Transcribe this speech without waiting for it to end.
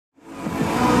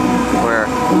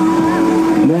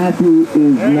Matthew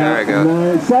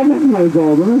is 7 years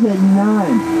old. Let me say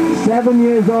 9. 7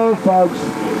 years old, folks.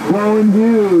 Going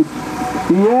huge.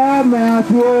 Yeah,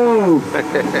 Matthew.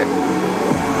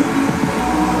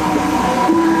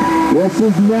 This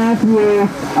is Matthew.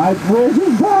 Where's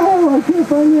his file? I can't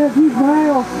find Matthew's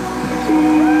file.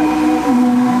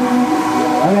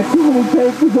 I got too many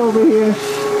papers over here.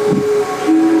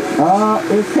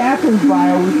 It's Catherine's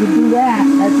file. We can do that.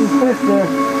 That's his sister.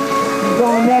 She's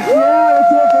going next. Yeah, let's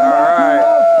hear from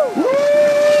Matthew.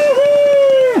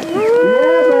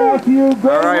 Yeah, Matthew.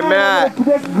 All right, Matt.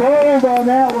 Predict gold on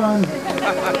that one.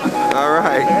 All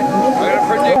right.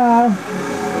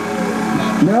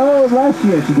 No, last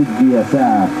year she did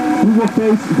GSR. Who's a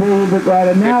face favorite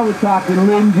writer? Now we're talking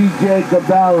Lindsay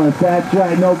Jacobellis. That's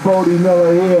right, no Bodie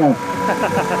Miller here.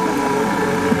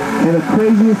 And the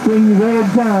craziest thing you've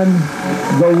ever done,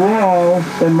 the wall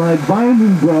and my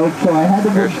binding broke, so I had to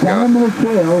go down to the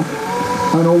trail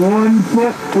on a 1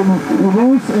 foot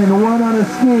loose and one on a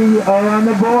ski or on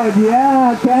the board.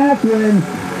 Yeah, Catherine,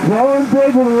 going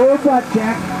big with a little butt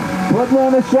check, putting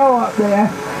on a show up there.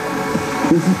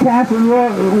 This is Catherine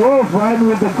Wolf riding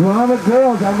with the Grommet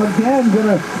girls. I'm again going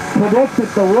to predict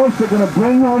that the Wolves are going to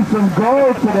bring home some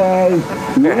gold today.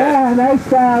 Yeah, nice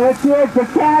style. Let's hear it for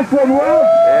Catherine Wolf.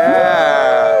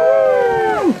 Yeah.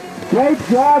 Great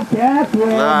job, Catherine.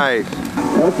 Nice.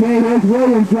 Okay, here's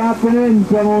William dropping in,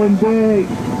 going big.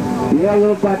 Yeah, a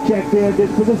little butt check there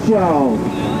just for the show.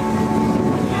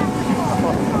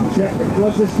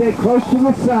 Wants to stay close to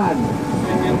the sun.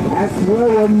 That's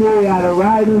William Neely out of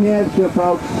Rye, New Hampshire,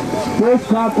 folks. First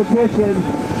competition,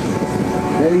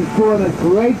 and he's doing a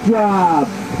great job.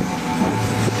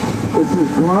 This is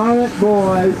Grommet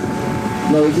boys.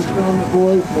 No, is this Grommet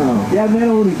boys? No. Yeah,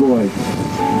 Menahoney boys.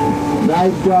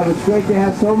 Nice job. It's great to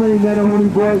have so many Menahoney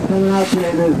boys coming out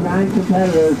today. There's 9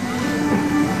 competitors.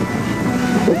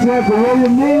 Let's hear it for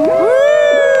William Neely.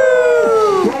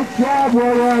 Great job,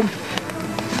 William.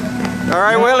 All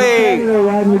right, Willie.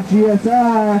 Riding with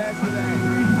GSR.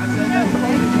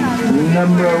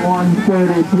 Number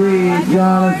 133,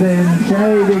 Jonathan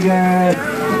Schadiger.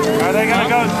 Are they going to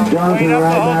go Jonathan straight up the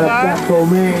whole riding out of time? Bethel,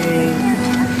 Maine.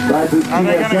 Rides with Are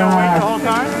they going to go GSR. wait the whole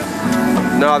time?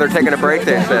 No, they're taking a break,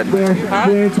 they said. Huh?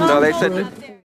 No, they said